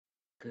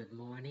Good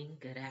morning,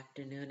 good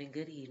afternoon, and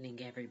good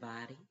evening,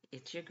 everybody.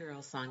 It's your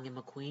girl, Sonia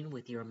McQueen,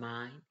 with your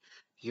mind,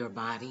 your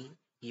body,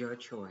 your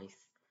choice.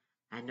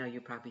 I know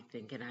you're probably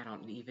thinking I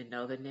don't even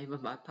know the name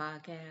of my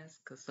podcast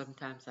because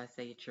sometimes I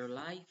say it's your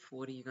life.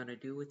 What are you going to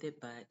do with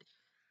it? But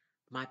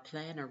my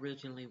plan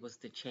originally was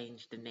to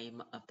change the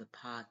name of the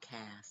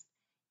podcast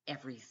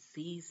every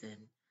season,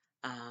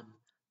 um,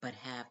 but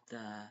have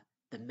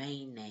the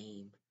main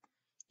name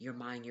your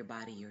mind, your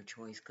body, your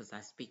choice, because I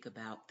speak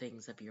about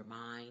things of your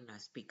mind. I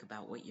speak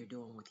about what you're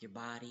doing with your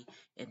body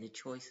and the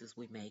choices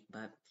we make,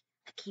 but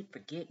I keep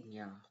forgetting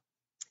y'all.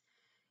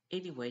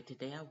 Anyway,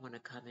 today I want to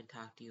come and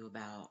talk to you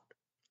about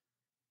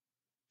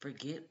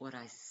forget what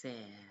I said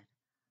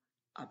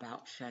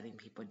about shutting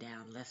people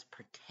down. Let's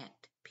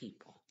protect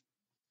people.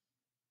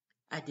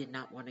 I did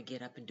not want to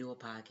get up and do a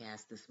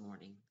podcast this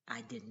morning. I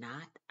did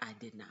not. I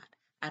did not.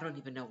 I don't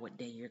even know what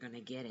day you're going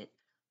to get it,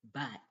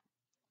 but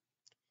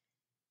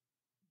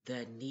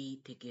the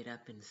need to get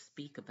up and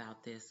speak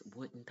about this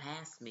wouldn't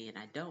pass me, and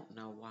I don't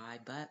know why,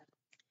 but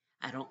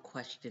I don't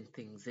question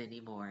things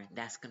anymore.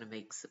 That's going to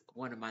make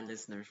one of my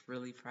listeners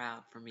really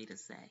proud for me to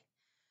say.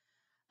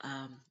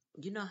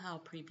 You know how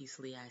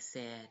previously I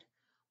said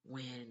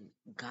when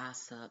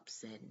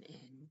gossips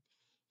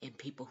and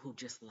people who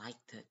just like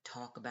to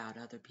talk about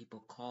other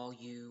people call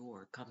you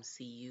or come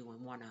see you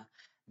and want to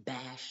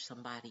bash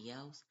somebody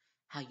else,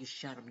 how you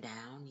shut them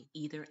down?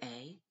 Either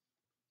A,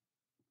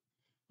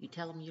 you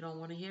tell them you don't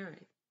want to hear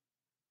it.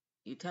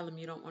 You tell them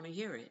you don't want to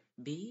hear it.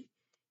 B,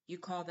 you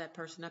call that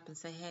person up and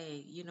say,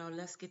 "Hey,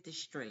 let's get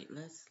this straight.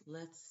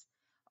 Let's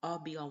all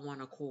be on one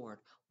accord,"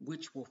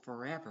 which will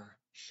forever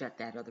shut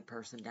that other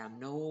person down.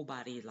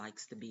 Nobody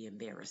likes to be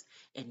embarrassed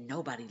and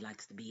nobody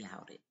likes to be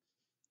outed.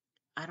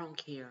 I don't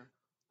care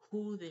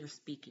who they're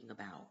speaking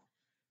about.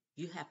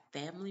 You have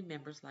family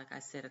members, like I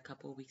said a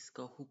couple of weeks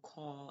ago, who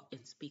call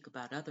and speak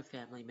about other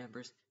family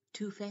members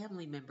to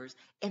family members,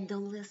 and they'll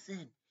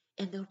listen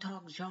and they'll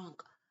talk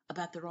junk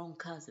about their own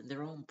cousin,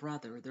 their own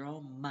brother, their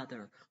own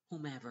mother,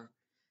 whomever.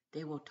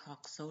 They will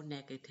talk so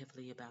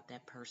negatively about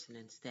that person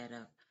instead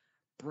of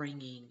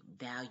bringing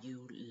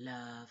value,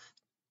 love,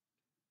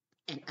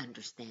 and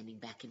understanding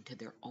back into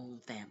their own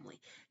family.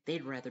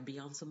 They'd rather be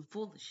on some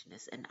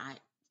foolishness, and I,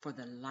 for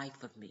the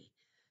life of me,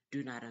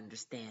 do not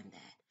understand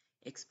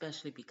that,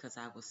 especially because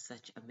I was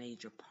such a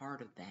major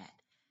part of that,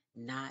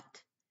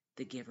 not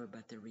the giver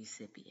but the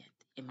recipient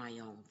in my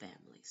own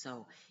family.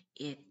 So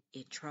it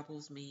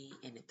troubles me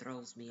and it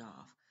throws me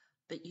off.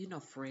 But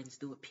friends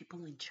do it,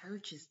 people in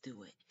churches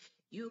do it.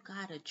 You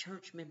got a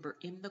church member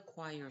in the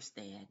choir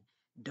stand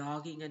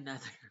dogging another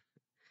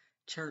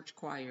church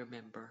choir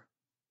member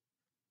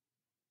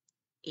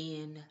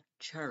in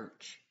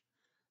church.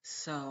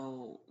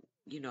 So,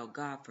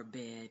 God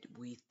forbid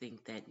we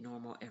think that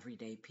normal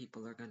everyday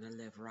people are going to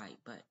live right,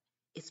 but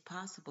it's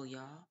possible,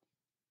 y'all.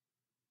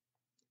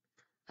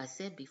 I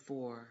said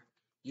before,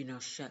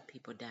 shut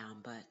people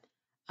down, but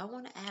I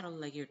want to add a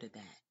layer to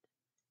that.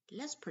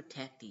 Let's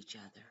protect each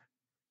other.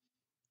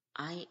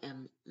 I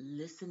am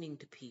listening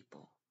to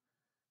people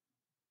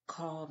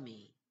call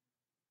me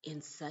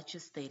in such a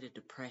state of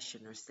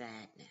depression or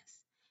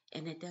sadness.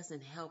 And it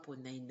doesn't help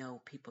when they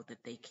know people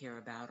that they care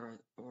about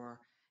or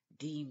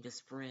deemed as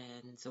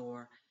friends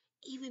or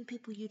even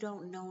people you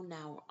don't know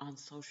now on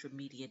social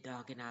media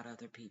dogging out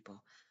other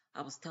people.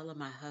 I was telling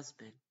my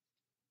husband,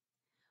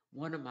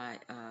 one of my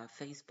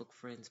Facebook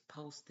friends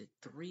posted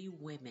three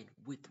women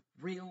with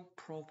real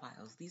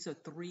profiles. These are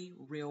three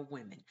real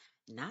women,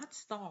 not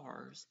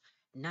stars,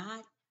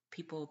 not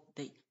people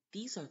they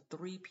these are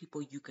three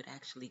people you could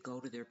actually go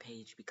to their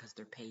page because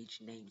their page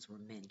names were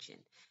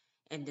mentioned.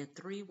 And the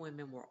three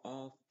women were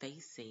all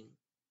facing,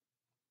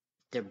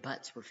 their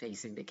butts were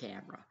facing the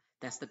camera.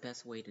 That's the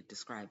best way to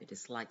describe it.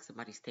 It's like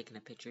somebody's taking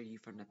a picture of you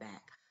from the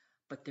back,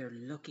 but they're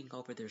looking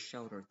over their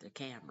shoulder at the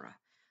camera.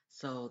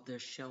 So they're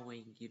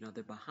showing,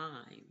 their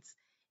behinds.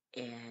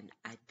 And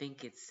I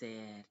think it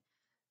said,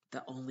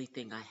 "The only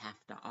thing I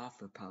have to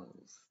offer"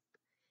 pose.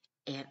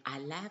 And I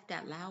laughed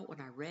out loud when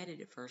I read it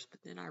at first,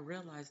 but then I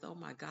realized, oh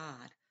my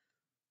God,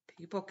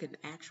 people can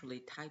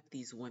actually type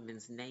these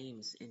women's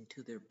names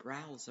into their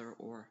browser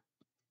or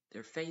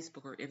their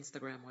Facebook or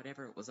Instagram,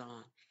 whatever it was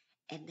on,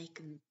 and they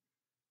can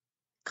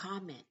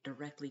comment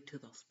directly to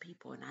those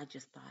people. And I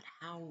just thought,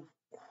 how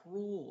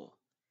cruel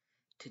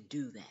to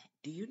do that.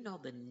 Do you know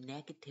the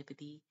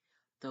negativity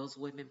those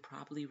women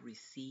probably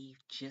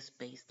received just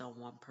based on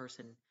one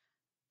person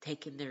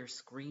taking their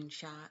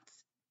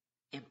screenshots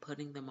and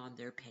putting them on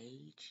their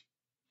page?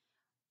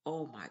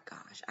 Oh my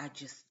gosh,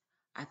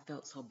 I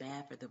felt so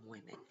bad for them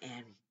women.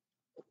 And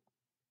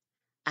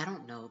I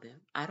don't know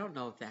them. I don't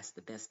know if that's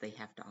the best they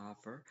have to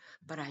offer,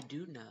 but I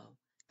do know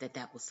that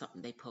that was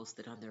something they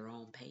posted on their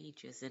own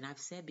pages. And I've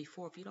said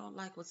before, if you don't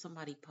like what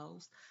somebody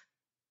posts,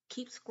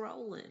 keep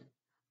scrolling,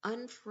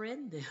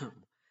 unfriend them,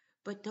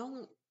 but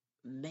don't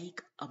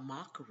make a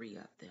mockery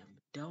of them.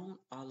 Don't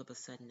all of a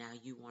sudden now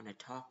you want to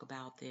talk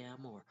about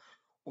them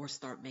or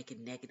start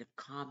making negative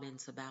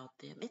comments about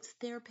them. It's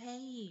their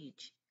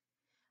page.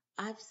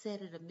 I've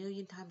said it a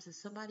million times. If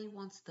somebody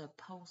wants to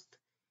post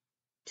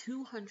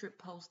 200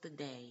 posts a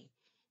day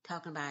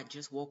talking about I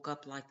just woke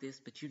up like this,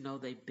 but you know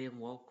they've been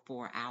woke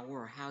for an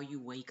hour, or how you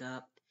wake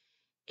up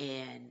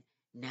and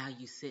now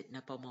you sitting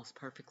up almost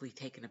perfectly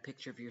taking a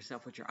picture of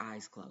yourself with your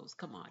eyes closed.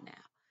 Come on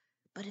now.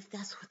 But if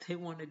that's what they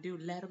want to do,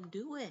 let them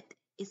do it.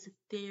 It's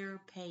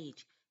their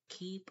page.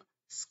 Keep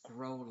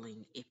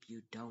scrolling if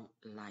you don't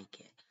like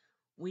it.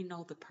 We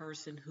know the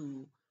person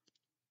who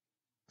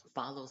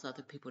follows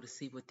other people to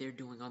see what they're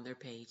doing on their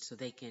page so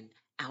they can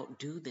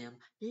outdo them.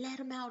 Let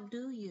them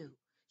outdo you.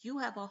 You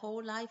have a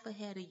whole life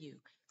ahead of you.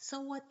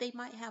 So what? They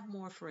might have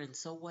more friends.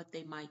 So what?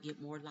 They might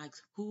get more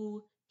likes.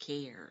 Who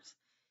cares?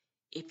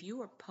 If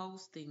you are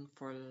posting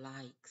for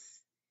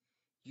likes,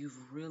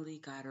 you've really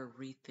got to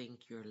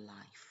rethink your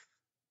life.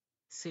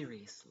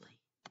 Seriously.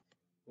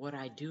 What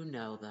I do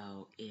know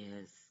though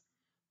is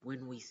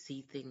when we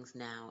see things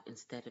now,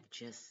 instead of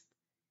just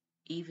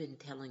even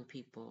telling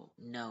people,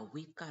 no,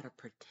 we've got to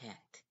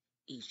protect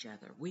each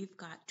other. We've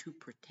got to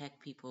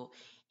protect people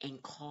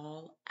and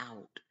call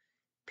out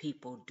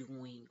people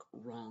doing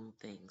wrong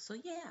things. So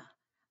yeah,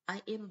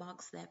 I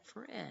inboxed that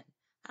friend.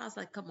 I was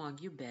like, come on,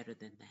 you're better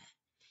than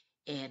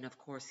that. And of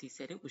course, he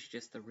said it was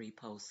just a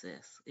repost,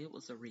 sis. It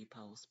was a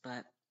repost.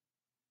 But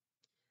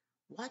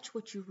watch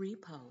what you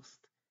repost.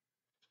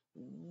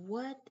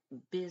 What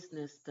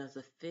business does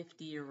a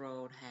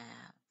 50-year-old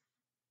have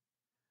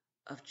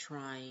of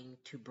trying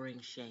to bring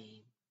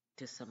shame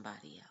to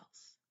somebody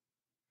else?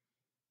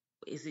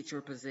 Is it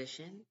your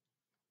position?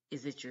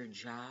 Is it your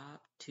job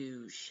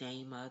to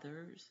shame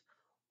others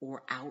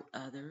or out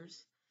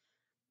others?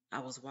 I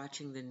was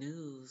watching the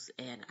news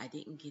and I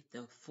didn't get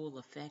the full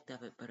effect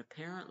of it, but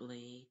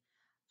apparently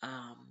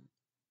um,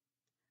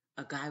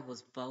 a guy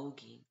was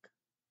voguing.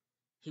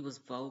 He was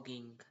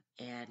voguing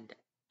and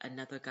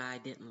another guy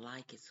didn't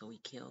like it, so he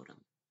killed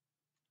him.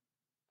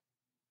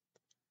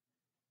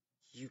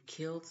 You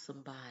killed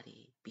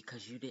somebody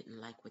because you didn't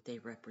like what they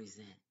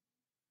represent.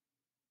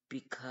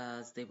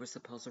 Because they were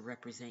supposed to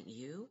represent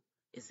you?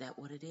 Is that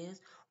what it is?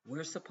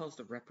 We're supposed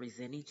to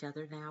represent each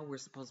other now. We're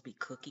supposed to be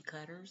cookie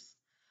cutters.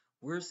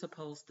 We're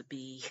supposed to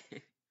be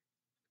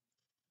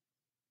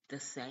the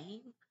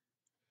same.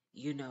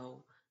 You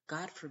know,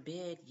 God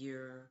forbid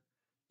you're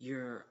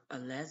a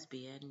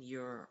lesbian,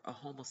 you're a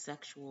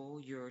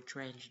homosexual, you're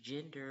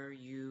transgender,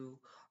 you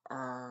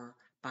are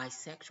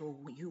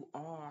bisexual, you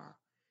are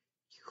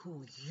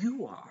who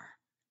you are.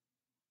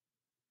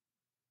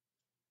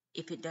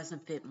 If it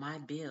doesn't fit my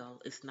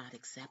bill, it's not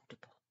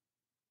acceptable.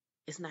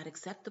 It's not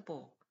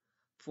acceptable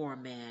for a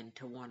man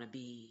to want to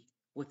be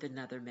with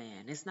another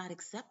man. It's not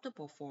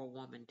acceptable for a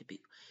woman to be.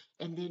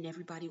 And then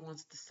everybody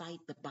wants to cite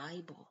the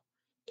Bible.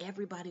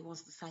 Everybody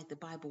wants to cite the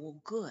Bible.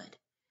 Well, good.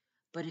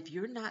 But if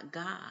you're not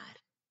God,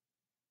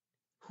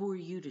 who are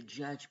you to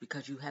judge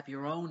because you have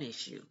your own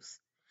issues?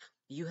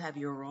 You have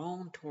your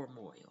own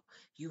turmoil.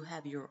 You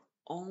have your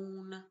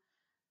own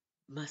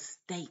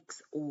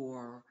mistakes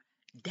or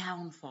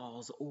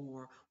downfalls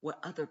or what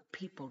other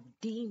people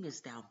deem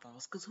as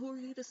downfalls. Because who are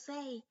you to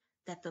say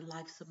that the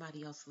life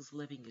somebody else is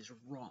living is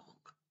wrong?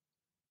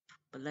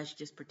 But let's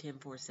just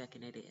pretend for a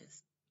second it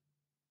is.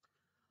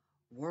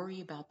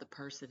 Worry about the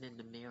person in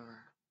the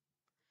mirror.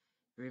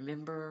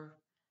 Remember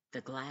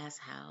the glass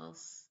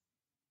house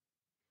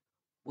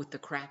with the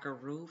cracker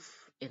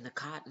roof and the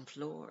cotton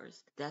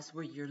floors? That's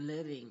where you're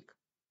living.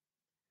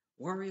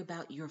 Worry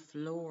about your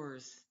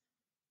floors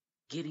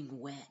getting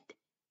wet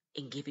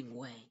and giving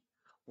way.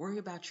 Worry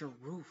about your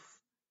roof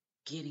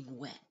getting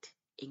wet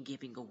and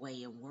giving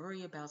away, and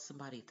worry about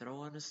somebody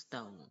throwing a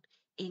stone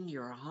in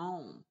your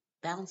home,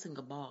 bouncing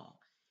a ball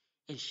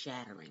and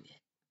shattering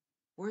it.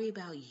 Worry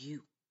about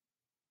you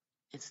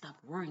and stop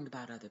worrying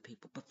about other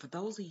people. But for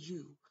those of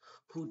you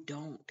who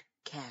don't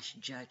cast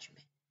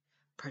judgment,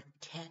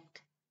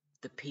 protect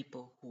the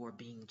people who are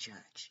being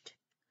judged.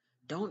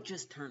 Don't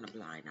just turn a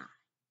blind eye.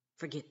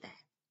 Forget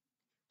that.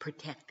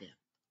 Protect them.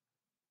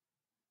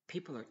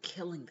 People are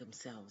killing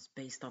themselves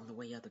based on the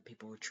way other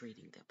people are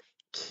treating them.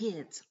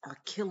 Kids are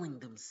killing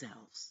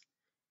themselves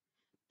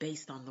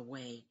based on the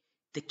way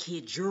the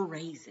kids you're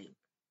raising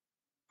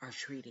are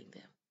treating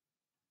them.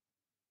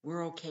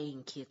 We're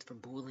okaying kids for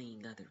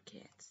bullying other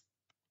kids.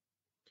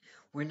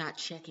 We're not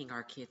checking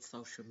our kids'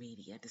 social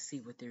media to see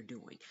what they're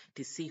doing,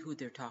 to see who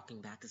they're talking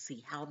about, to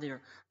see how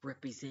they're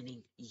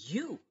representing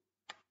you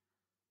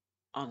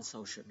on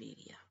social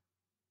media.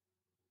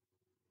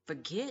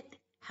 Forget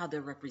how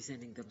they're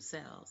representing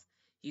themselves.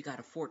 You got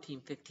a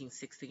 14, 15,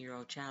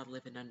 16-year-old child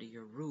living under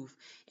your roof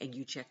and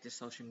you check their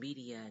social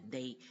media and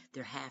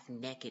they're half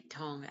naked,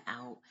 tongue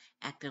out,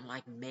 acting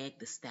like Meg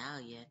the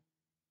Stallion.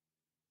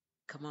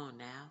 Come on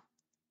now.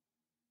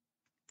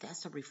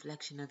 That's a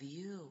reflection of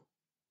you.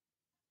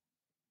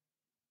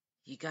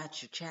 You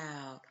got your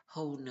child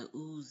holding a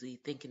Uzi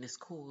thinking it's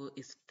cool,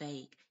 it's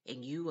fake,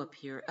 and you up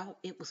here, oh,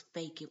 it was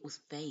fake, it was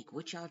fake.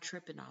 What y'all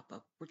tripping off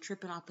of? We're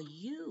tripping off of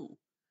you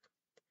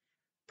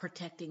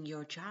protecting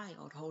your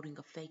child holding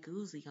a fake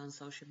Uzi on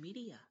social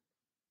media.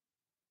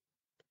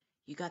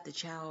 You got the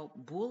child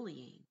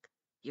bullying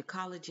your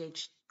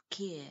college-age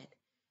kid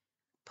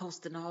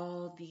posting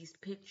all these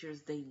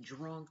pictures. They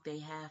drunk, they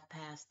half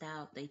passed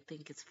out, they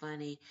think it's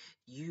funny.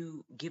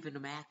 You giving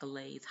them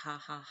accolades,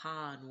 ha ha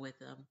ha, and with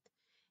them,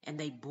 and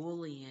they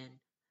bullying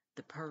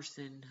the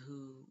person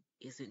who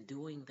isn't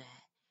doing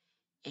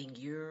that, and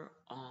you're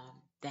on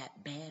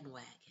that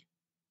bandwagon.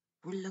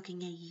 We're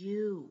looking at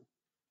you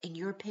and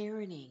your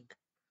parenting,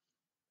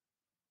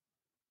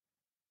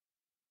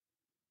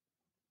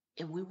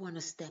 and we want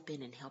to step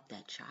in and help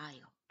that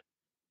child.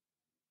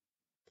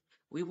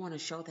 We want to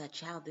show that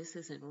child this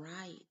isn't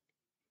right.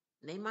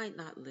 They might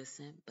not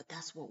listen, but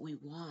that's what we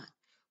want.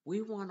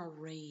 We want to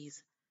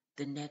raise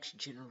the next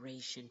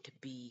generation to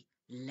be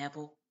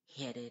level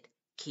headed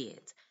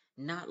kids,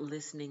 not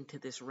listening to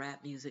this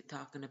rap music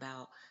talking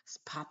about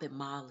popping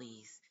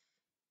mollies,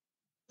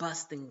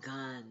 busting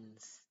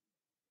guns.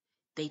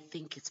 They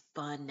think it's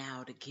fun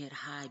now to get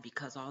high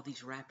because all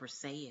these rappers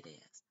say it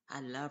is.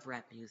 I love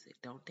rap music.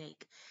 Don't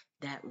take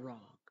that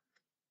wrong.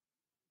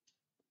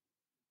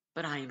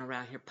 But I ain't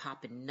around here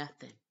popping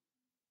nothing.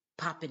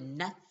 Popping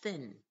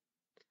nothing.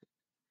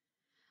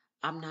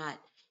 I'm not,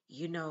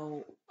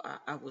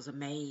 I was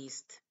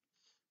amazed.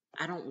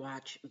 I don't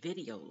watch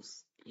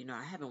videos.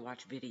 I haven't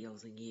watched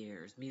videos in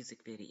years,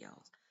 music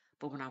videos.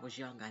 But when I was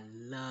young, I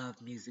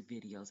loved music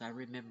videos. I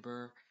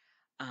remember,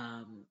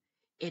 um,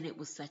 and it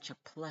was such a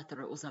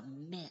plethora. It was a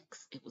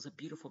mix. It was a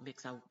beautiful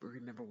mix. I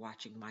remember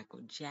watching Michael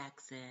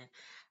Jackson.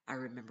 I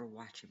remember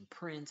watching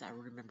Prince. I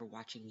remember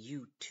watching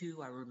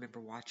U2. I remember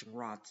watching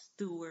Rod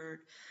Stewart.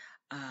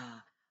 Uh,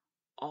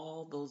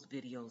 all those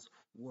videos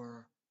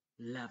were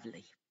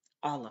lovely.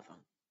 All of them.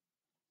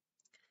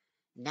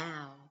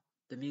 Now,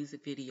 the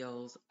music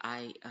videos,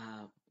 I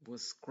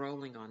was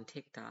scrolling on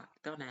TikTok.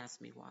 Don't ask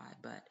me why,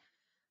 but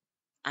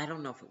I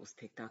don't know if it was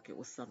TikTok. It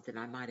was something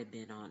I might have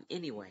been on.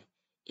 Anyway,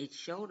 it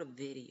showed a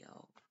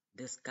video.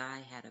 This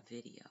guy had a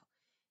video,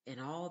 and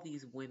all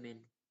these women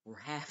were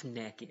half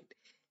naked.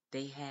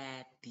 They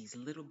had these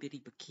little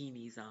bitty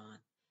bikinis on,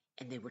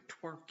 and they were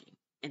twerking.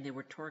 And they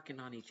were twerking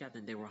on each other,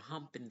 and they were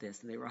humping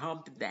this, and they were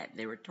humping that, and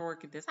they were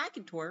twerking this. I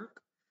can twerk.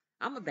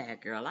 I'm a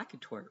bad girl. I can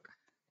twerk.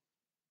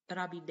 But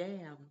I'll be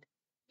damned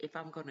if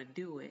I'm going to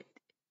do it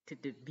to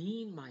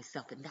demean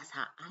myself. And that's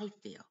how I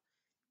feel.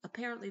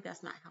 Apparently,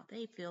 that's not how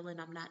they feel,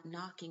 and I'm not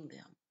knocking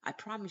them. I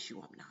promise you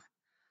I'm not.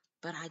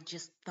 But I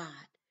just thought,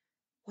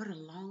 what a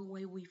long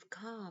way we've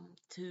come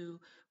to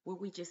where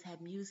we just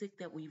had music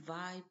that we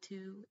vibe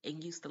to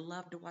and used to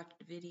love to watch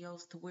the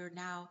videos to where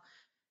now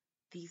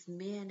these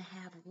men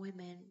have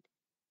women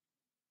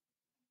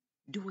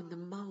doing the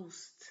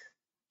most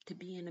to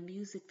be in a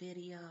music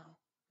video.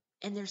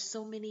 And there's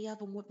so many of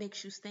them. What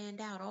makes you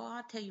stand out? Oh,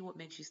 I'll tell you what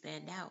makes you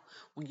stand out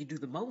when you do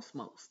the most,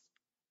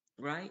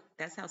 right?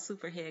 That's how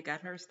Superhead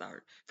got her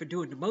start for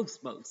doing the most.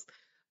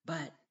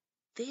 But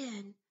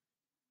then,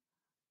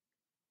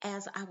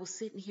 as I was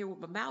sitting here with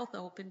my mouth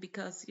open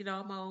because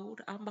I'm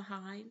old, I'm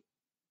behind,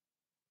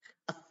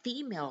 a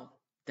female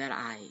that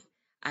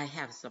I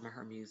have some of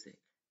her music.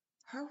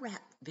 Her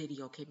rap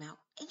video came out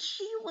and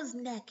she was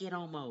naked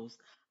almost.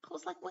 I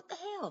was like, what the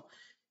hell?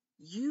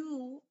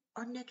 You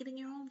are naked in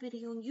your own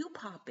video and you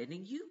popping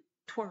and you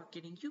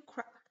twerking and you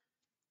cry.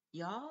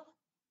 Y'all,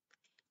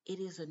 it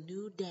is a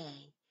new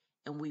day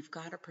and we've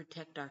got to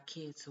protect our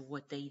kids from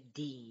what they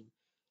deem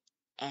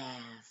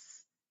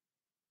as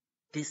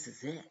this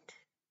is it.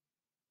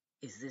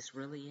 Is this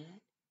really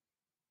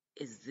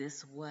it? Is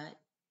this what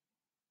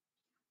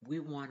we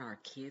want our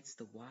kids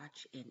to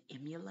watch and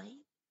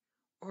emulate?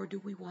 Or do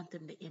we want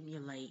them to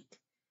emulate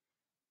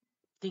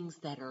things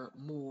that are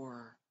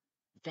more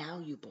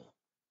valuable,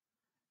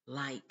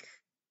 like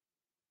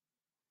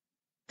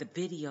the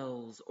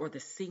videos or the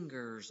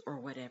singers or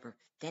whatever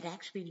that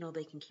actually know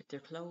they can keep their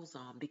clothes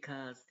on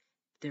because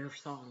their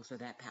songs are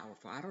that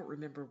powerful? I don't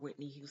remember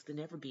Whitney Houston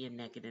ever being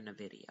naked in a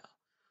video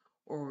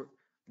or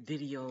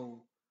video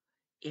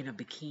in a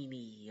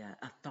bikini,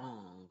 a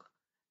thong,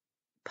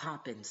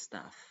 popping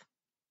stuff.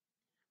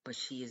 But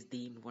she is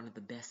deemed one of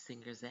the best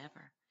singers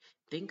ever.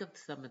 Think of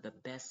some of the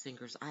best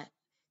singers.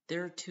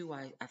 There are two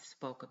I've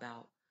spoke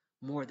about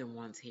more than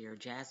once here: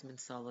 Jasmine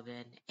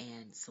Sullivan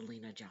and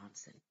Selena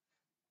Johnson.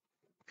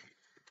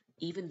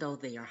 Even though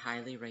they are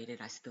highly rated,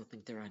 I still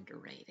think they're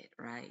underrated,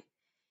 right?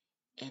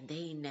 And they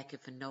ain't naked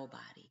for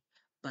nobody.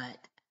 But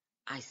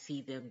I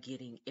see them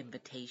getting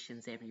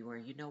invitations everywhere.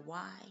 You know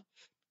why?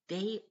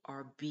 They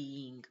are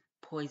being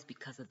poised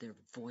because of their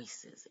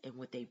voices and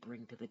what they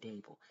bring to the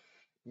table,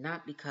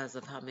 not because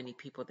of how many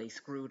people they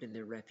screwed in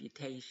their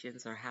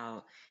reputations or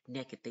how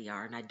naked they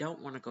are. And I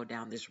don't want to go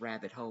down this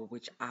rabbit hole,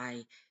 which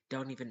I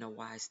don't even know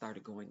why I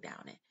started going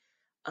down it,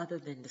 other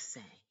than to say,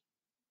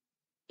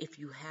 if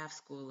you have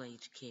school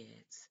age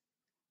kids,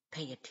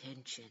 pay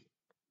attention.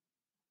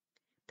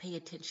 Pay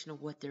attention to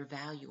what they're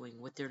valuing,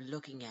 what they're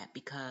looking at,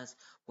 because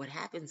what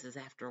happens is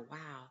after a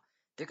while,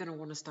 they're going to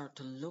want to start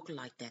to look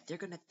like that. They're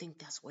going to think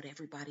that's what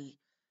everybody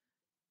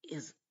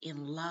is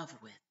in love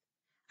with.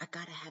 I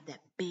got to have that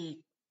big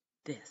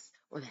this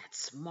or that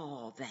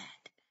small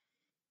that.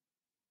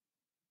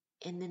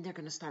 And then they're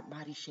going to start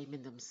body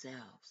shaming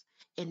themselves.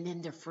 And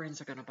then their friends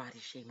are going to body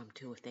shame them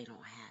too if they don't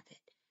have it.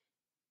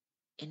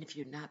 And if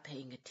you're not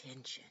paying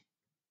attention,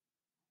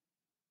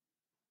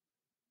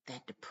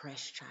 that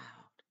depressed child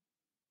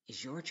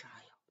is your child.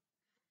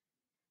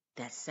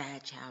 That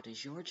sad child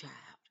is your child,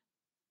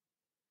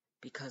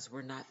 because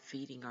we're not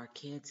feeding our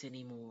kids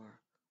anymore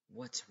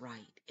what's right.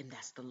 And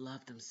that's to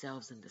love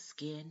themselves in the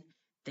skin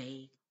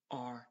they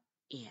are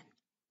in,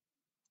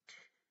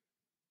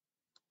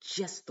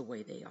 just the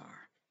way they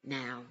are.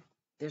 Now,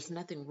 there's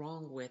nothing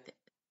wrong with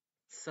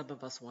some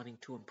of us wanting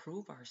to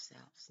improve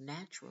ourselves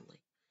naturally.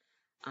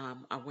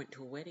 I went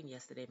to a wedding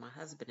yesterday, my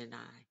husband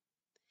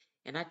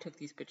and I took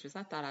these pictures.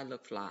 I thought I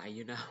looked fly,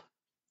 you know.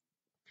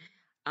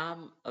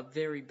 I'm a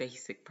very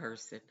basic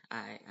person.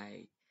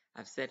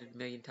 I've said it a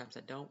million times.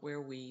 I don't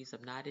wear weaves.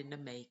 I'm not into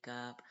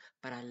makeup,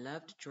 but I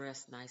love to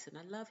dress nice and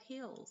I love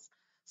heels.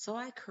 So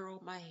I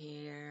curled my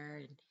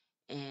hair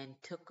and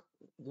took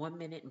 1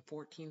 minute and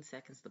 14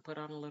 seconds to put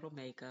on a little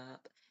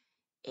makeup.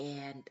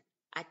 And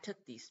I took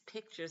these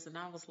pictures and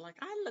I was like,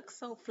 I look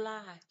so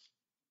fly.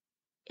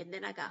 And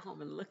then I got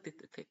home and looked at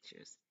the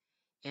pictures.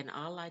 And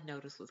all I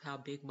noticed was how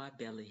big my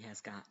belly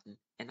has gotten.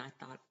 And I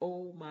thought,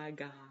 oh my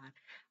God,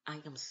 I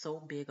am so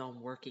big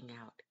on working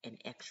out and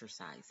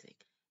exercising.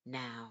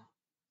 Now,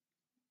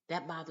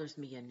 that bothers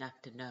me enough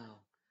to know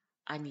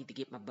I need to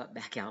get my butt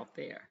back out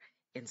there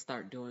and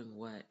start doing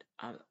what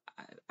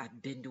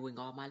I've been doing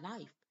all my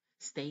life,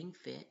 staying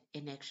fit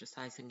and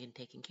exercising and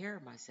taking care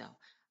of myself.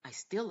 I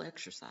still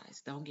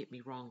exercise, don't get me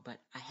wrong, but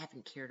I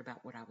haven't cared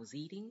about what I was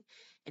eating.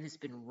 And it's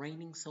been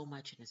raining so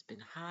much and it's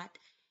been hot.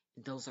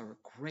 And those are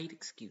great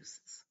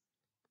excuses.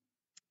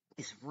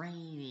 It's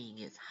raining,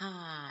 it's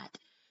hot,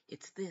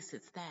 it's this,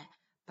 it's that.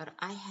 But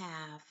I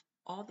have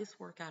all this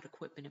workout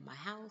equipment in my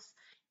house,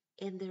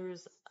 and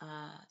there's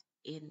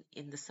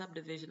in the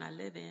subdivision I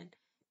live in,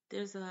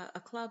 there's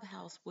a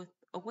clubhouse with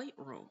a weight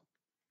room.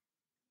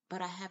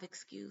 But I have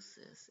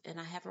excuses, and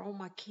I have all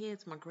my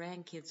kids, my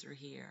grandkids are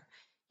here,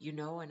 you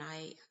know, and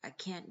I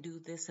can't do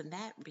this and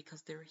that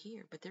because they're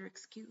here, but they're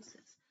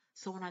excuses.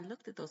 So when I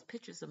looked at those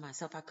pictures of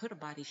myself, I could have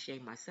body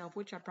shamed myself,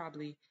 which I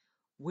probably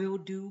will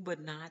do,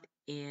 but not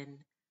in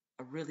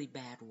a really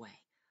bad way.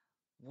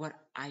 What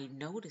I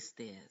noticed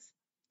is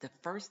the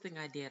first thing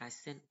I did, I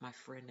sent my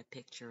friend a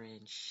picture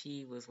and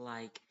she was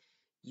like,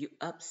 you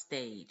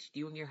upstaged,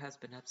 you and your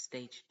husband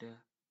upstaged the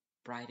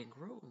bride and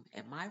groom.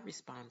 And my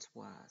response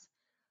was,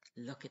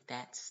 look at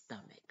that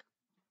stomach.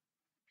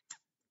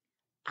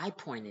 I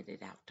pointed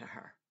it out to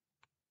her.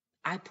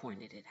 I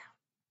pointed it out.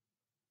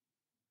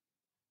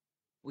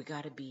 We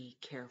got to be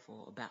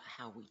careful about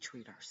how we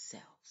treat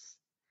ourselves.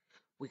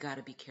 We got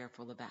to be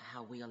careful about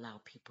how we allow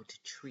people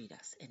to treat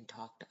us and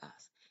talk to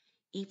us.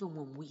 Even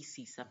when we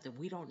see something,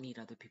 we don't need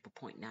other people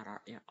pointing out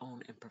our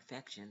own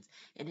imperfections.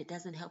 And it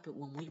doesn't help it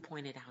when we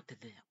point it out to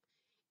them.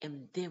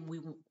 And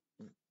then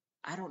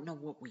I don't know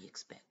what we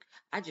expect.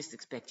 I just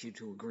expect you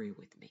to agree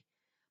with me.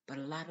 But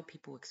a lot of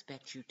people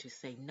expect you to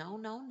say, no,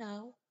 no,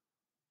 no.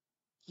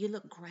 You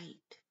look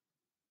great.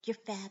 You're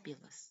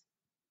fabulous.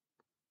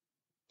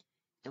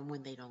 And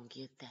when they don't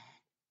get that,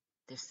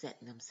 they're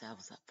setting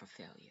themselves up for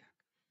failure.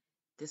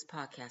 This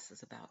podcast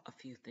is about a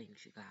few things,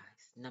 you guys.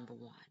 Number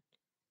one,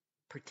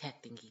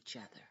 protecting each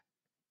other.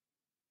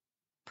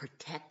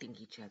 Protecting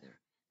each other.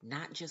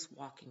 Not just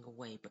walking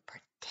away, but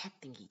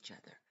protecting each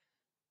other.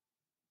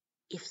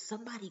 If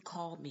somebody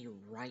called me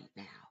right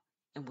now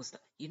and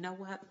you know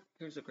what?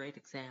 Here's a great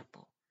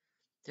example.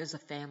 There's a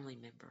family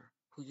member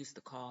who used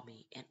to call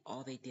me and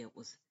all they did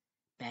was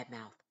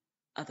badmouth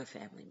other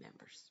family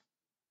members.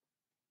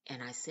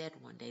 And I said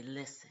one day,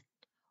 listen,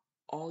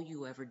 all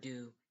you ever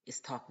do is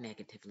talk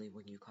negatively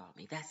when you call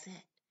me. That's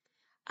it.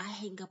 I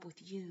hang up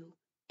with you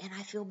and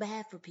I feel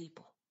bad for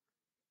people.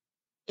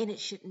 And it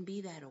shouldn't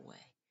be that way.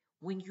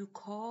 When you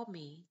call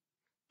me,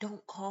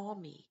 don't call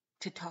me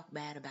to talk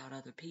bad about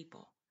other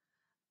people.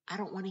 I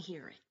don't want to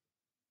hear it.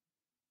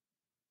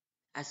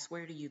 I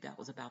swear to you, that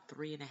was about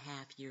 3.5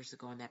 years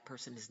ago, and that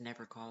person has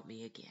never called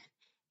me again.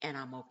 And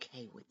I'm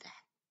okay with that.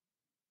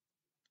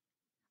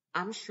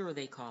 I'm sure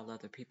they call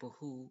other people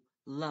who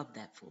love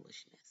that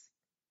foolishness,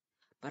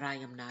 but I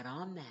am not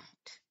on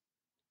that.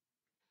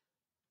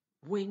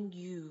 When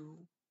you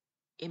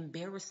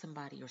embarrass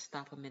somebody or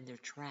stop them in their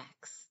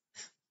tracks,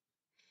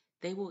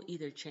 they will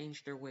either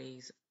change their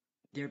ways,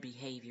 their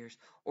behaviors,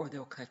 or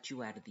they'll cut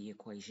you out of the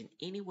equation.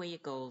 Any way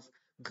it goes,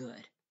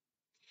 good.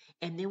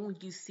 And then when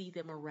you see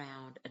them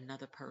around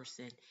another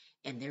person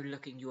and they're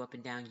looking you up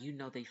and down, you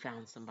know they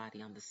found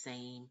somebody on the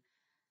same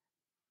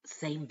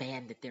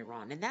band that they're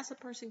on. And that's a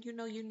person you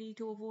know you need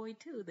to avoid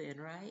too then,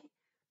 right?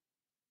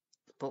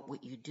 But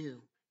what you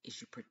do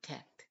is you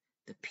protect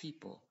the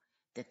people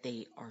that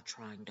they are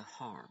trying to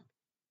harm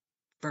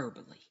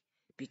verbally,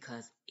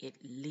 because it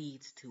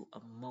leads to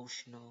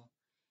emotional,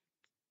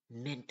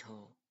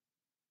 mental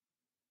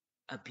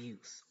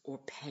abuse or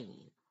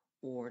pain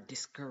or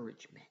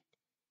discouragement.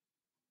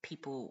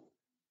 People,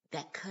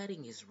 that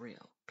cutting is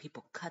real.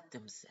 People cut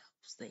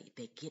themselves.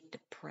 They get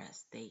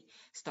depressed. They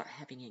start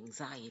having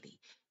anxiety.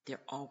 They're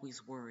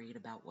always worried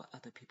about what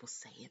other people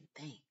say and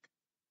think.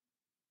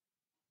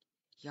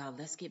 Y'all,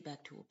 let's get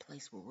back to a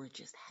place where we're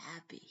just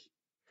happy.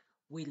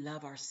 We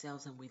love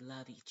ourselves and we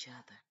love each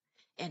other.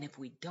 And if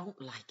we don't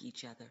like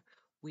each other,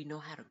 we know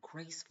how to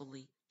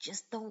gracefully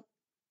just don't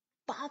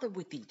bother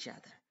with each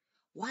other.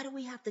 Why do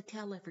we have to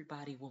tell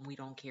everybody when we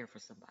don't care for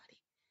somebody?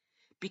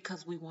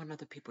 Because we want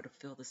other people to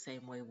feel the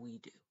same way we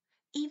do.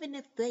 Even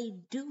if they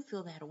do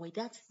feel that way,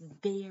 that's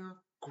their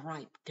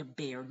gripe to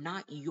bear,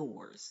 not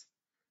yours.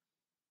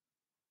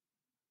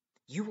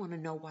 You want to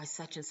know why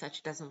such and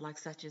such doesn't like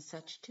such and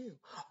such too.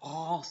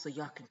 Oh, so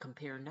y'all can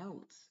compare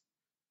notes.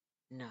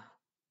 No,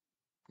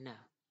 no.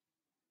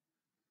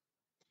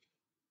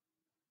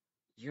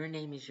 Your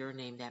name is your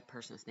name. That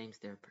person's name's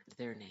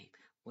their name.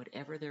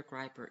 Whatever their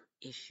gripe or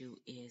issue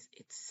is,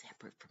 it's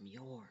separate from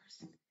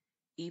yours.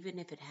 Even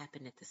if it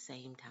happened at the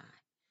same time.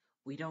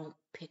 We don't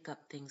pick up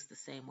things the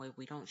same way.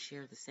 We don't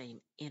share the same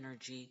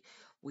energy.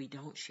 We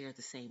don't share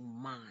the same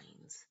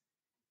minds.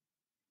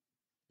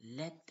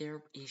 Let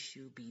their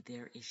issue be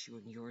their issue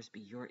and yours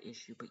be your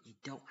issue, but you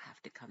don't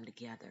have to come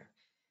together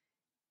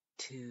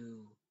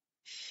to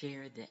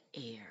share the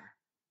air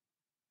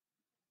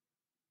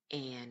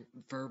and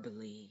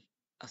verbally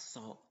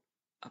assault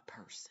a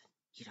person.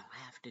 You don't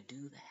have to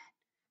do that.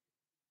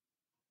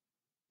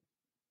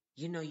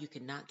 You know you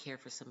cannot care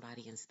for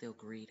somebody and still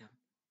greet them.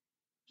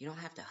 You don't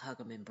have to hug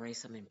them,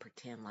 embrace them, and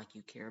pretend like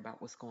you care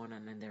about what's going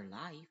on in their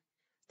life.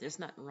 There's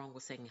nothing wrong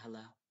with saying hello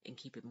and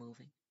keep it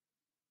moving.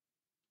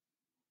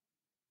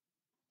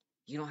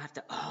 You don't have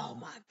to, oh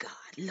my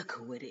God, look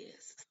who it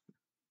is.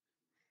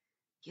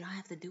 You don't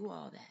have to do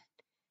all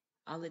that.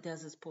 All it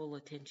does is pull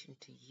attention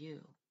to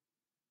you.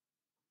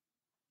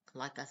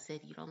 Like I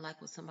said, you don't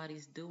like what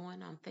somebody's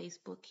doing on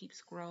Facebook, keep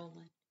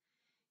scrolling.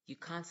 You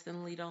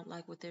constantly don't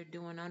like what they're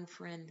doing,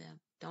 unfriend them.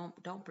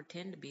 Don't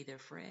pretend to be their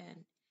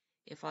friend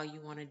if all you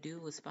want to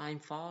do is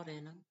find fault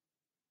in them.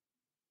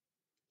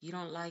 You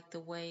don't like the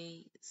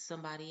way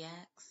somebody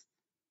acts,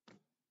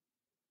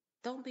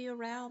 don't be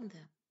around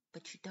them.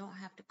 But you don't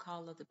have to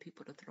call other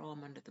people to throw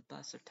them under the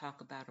bus or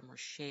talk about them or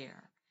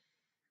share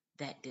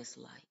that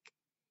dislike.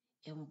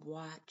 And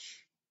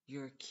watch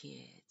your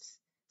kids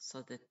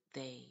so that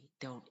they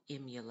don't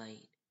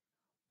emulate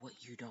what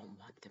you don't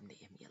want them to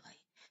emulate.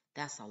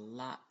 That's a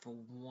lot for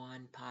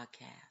one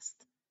podcast,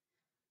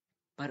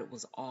 but it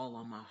was all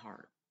on my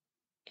heart,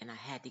 and I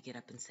had to get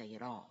up and say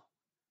it all.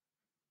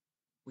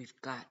 We've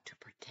got to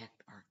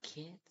protect our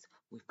kids.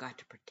 We've got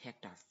to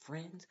protect our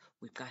friends.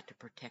 We've got to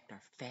protect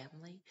our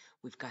family.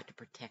 We've got to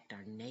protect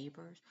our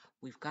neighbors.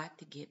 We've got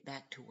to get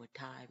back to a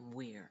time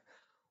where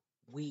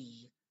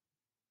we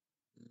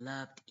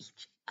loved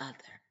each other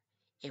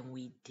and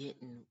we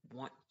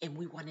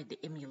wanted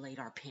to emulate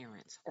our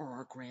parents or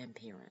our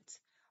grandparents,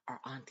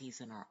 our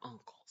aunties and our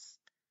uncles,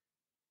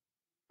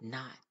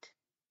 not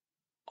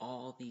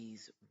all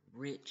these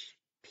rich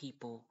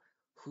people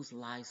whose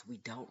lives we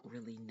don't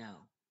really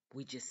know.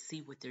 We just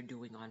see what they're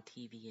doing on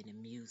TV and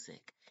in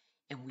music,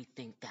 and we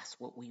think that's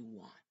what we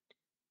want.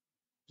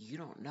 You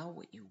don't know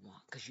what you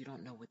want because you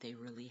don't know what they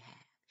really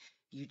have.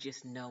 You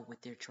just know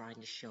what they're trying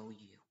to show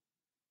you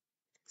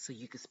so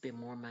you can spend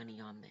more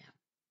money on them.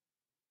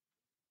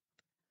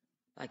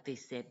 Like they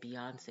said,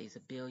 Beyonce's a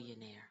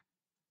billionaire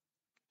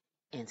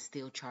and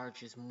still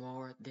charges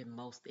more than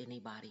most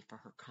anybody for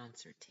her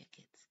concert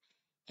tickets.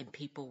 And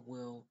people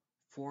will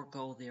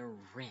forego their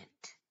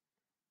rent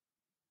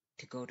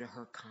to go to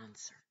her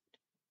concert.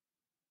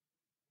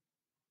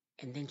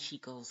 And then she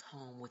goes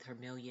home with her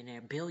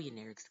billionaire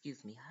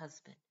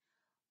husband,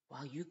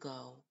 while you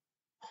go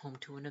home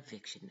to an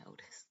eviction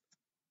notice.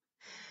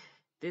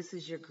 This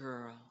is your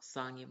girl,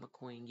 Sonia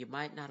McQueen. You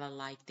might not have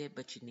liked it,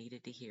 but you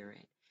needed to hear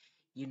it.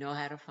 You know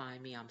how to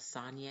find me. I'm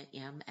Sonia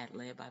M at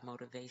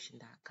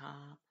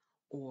ledbymotivation.com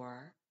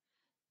or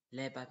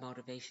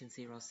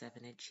ledbymotivation07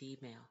 at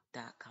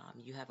gmail.com.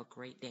 You have a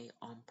great day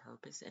on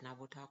purpose, and I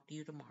will talk to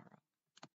you tomorrow.